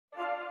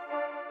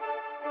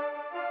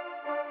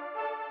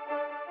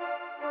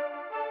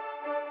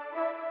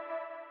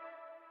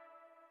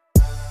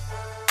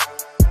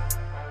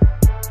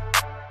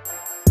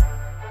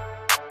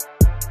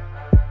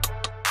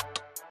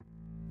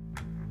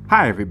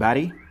Hi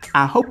everybody,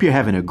 I hope you're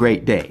having a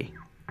great day.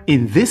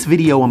 In this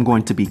video I'm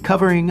going to be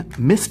covering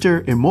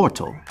Mr.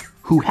 Immortal,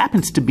 who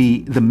happens to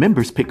be the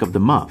members pick of the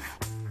month.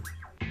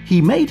 He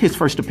made his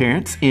first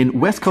appearance in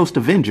West Coast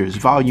Avengers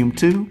Volume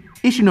 2,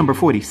 issue number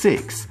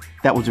 46,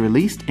 that was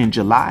released in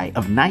July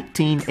of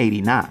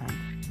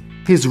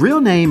 1989. His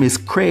real name is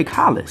Craig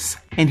Hollis,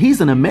 and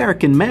he's an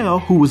American male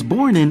who was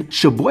born in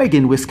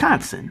Sheboygan,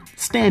 Wisconsin,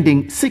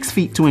 standing 6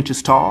 feet 2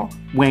 inches tall,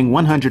 weighing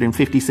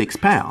 156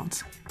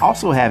 pounds.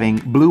 Also having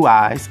blue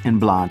eyes and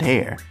blonde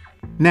hair.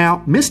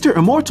 Now, Mr.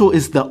 Immortal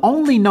is the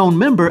only known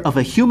member of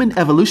a human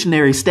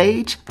evolutionary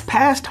stage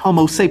past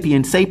Homo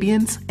sapiens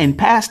sapiens and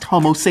past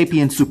Homo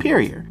sapiens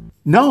superior,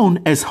 known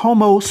as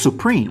Homo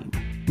Supreme,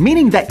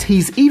 meaning that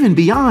he's even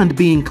beyond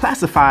being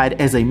classified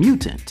as a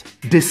mutant,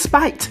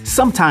 despite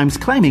sometimes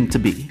claiming to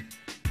be.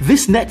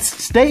 This next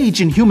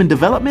stage in human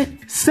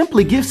development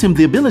simply gives him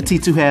the ability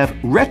to have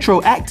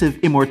retroactive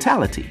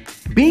immortality,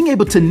 being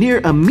able to near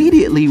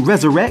immediately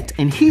resurrect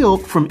and heal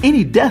from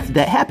any death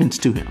that happens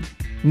to him.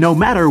 No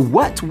matter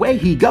what way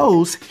he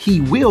goes, he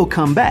will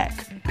come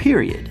back,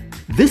 period.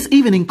 This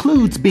even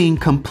includes being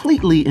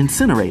completely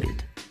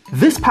incinerated.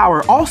 This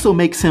power also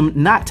makes him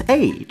not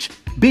age,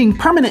 being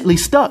permanently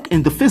stuck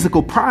in the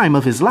physical prime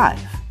of his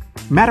life.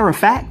 Matter of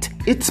fact,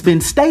 it's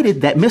been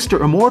stated that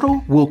Mr.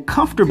 Immortal will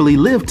comfortably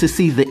live to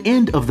see the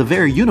end of the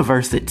very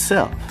universe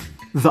itself.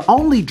 The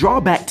only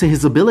drawback to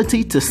his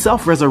ability to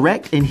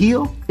self-resurrect and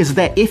heal is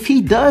that if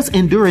he does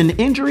endure an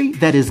injury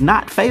that is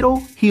not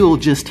fatal, he'll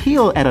just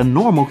heal at a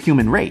normal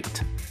human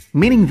rate,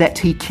 meaning that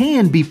he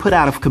can be put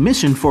out of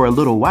commission for a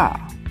little while.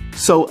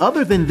 So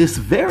other than this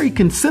very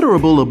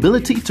considerable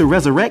ability to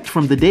resurrect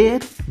from the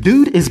dead,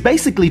 dude is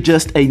basically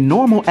just a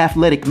normal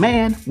athletic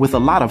man with a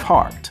lot of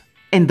heart.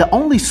 And the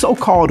only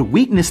so-called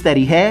weakness that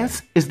he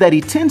has is that he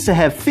tends to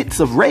have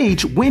fits of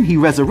rage when he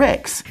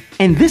resurrects,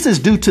 and this is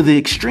due to the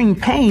extreme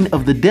pain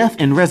of the death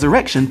and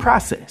resurrection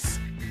process.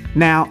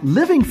 Now,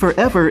 living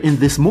forever in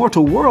this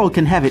mortal world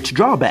can have its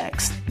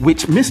drawbacks,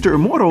 which Mr.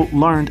 Immortal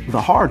learned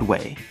the hard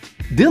way.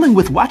 Dealing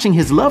with watching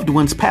his loved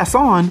ones pass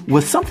on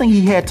was something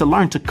he had to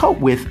learn to cope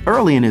with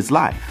early in his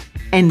life.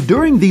 And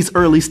during these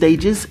early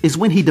stages is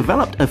when he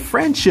developed a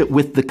friendship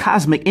with the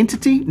cosmic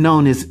entity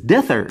known as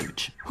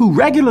Deathurge, who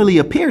regularly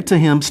appeared to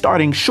him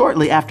starting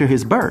shortly after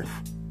his birth.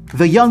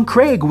 The young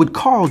Craig would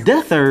call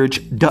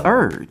Deathurge the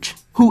Urge,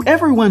 who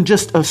everyone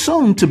just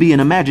assumed to be an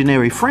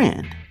imaginary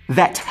friend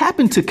that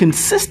happened to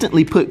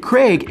consistently put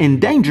Craig in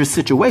dangerous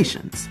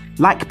situations,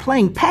 like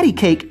playing patty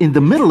cake in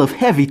the middle of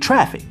heavy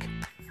traffic.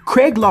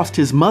 Craig lost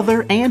his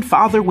mother and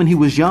father when he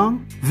was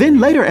young. Then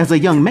later as a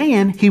young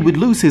man, he would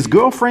lose his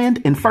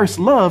girlfriend and first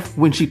love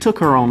when she took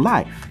her own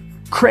life.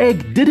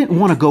 Craig didn't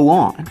want to go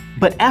on,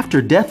 but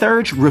after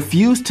Deathurge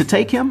refused to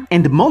take him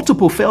and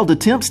multiple failed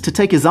attempts to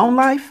take his own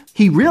life,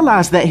 he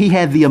realized that he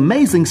had the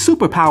amazing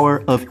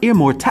superpower of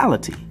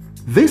immortality.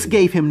 This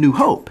gave him new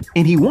hope,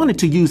 and he wanted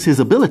to use his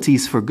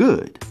abilities for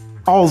good.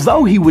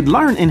 Although he would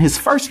learn in his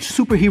first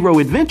superhero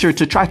adventure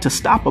to try to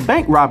stop a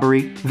bank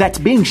robbery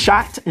that being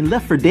shot and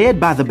left for dead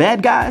by the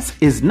bad guys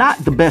is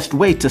not the best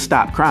way to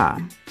stop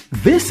crime.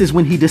 This is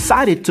when he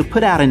decided to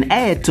put out an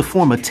ad to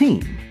form a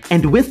team.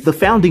 And with the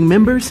founding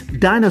members,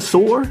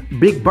 Dinosaur,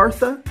 Big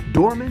Bertha,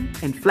 Dorman,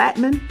 and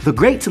Flatman, the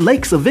Great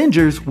Lakes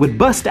Avengers would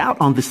bust out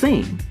on the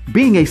scene,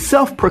 being a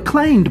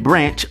self-proclaimed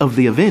branch of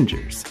the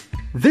Avengers.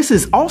 This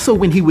is also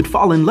when he would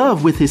fall in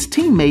love with his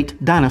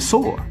teammate,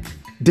 Dinosaur.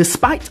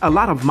 Despite a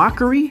lot of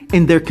mockery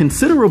and their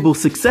considerable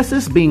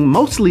successes being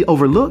mostly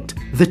overlooked,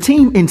 the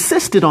team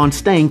insisted on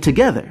staying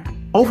together.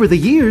 Over the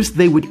years,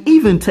 they would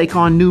even take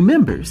on new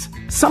members,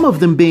 some of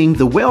them being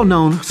the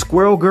well-known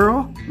Squirrel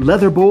Girl,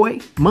 Leather Boy,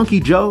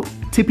 Monkey Joe,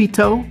 Tippy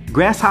Toe,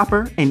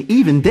 Grasshopper, and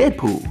even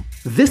Deadpool.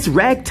 This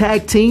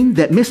ragtag team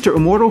that Mr.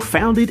 Immortal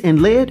founded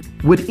and led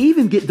would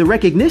even get the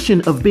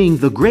recognition of being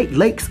the Great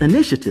Lakes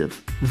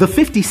Initiative, the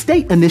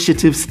 50-state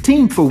initiative's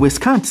team for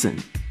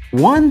Wisconsin.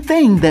 One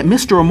thing that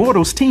Mr.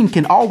 Immortal's team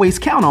can always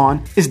count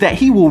on is that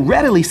he will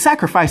readily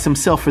sacrifice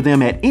himself for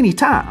them at any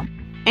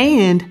time,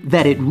 and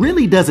that it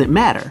really doesn't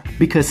matter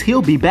because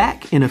he'll be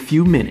back in a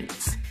few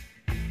minutes.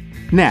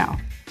 Now,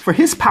 for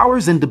his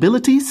powers and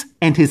abilities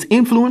and his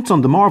influence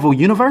on the Marvel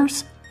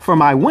Universe, for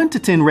my 1 to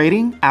 10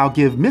 rating, I'll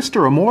give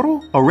Mr.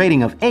 Immortal a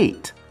rating of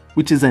 8,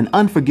 which is an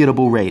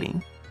unforgettable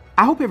rating.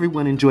 I hope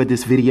everyone enjoyed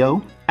this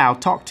video. I'll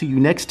talk to you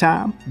next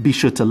time. Be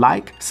sure to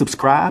like,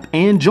 subscribe,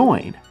 and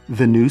join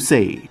the new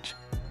Sage.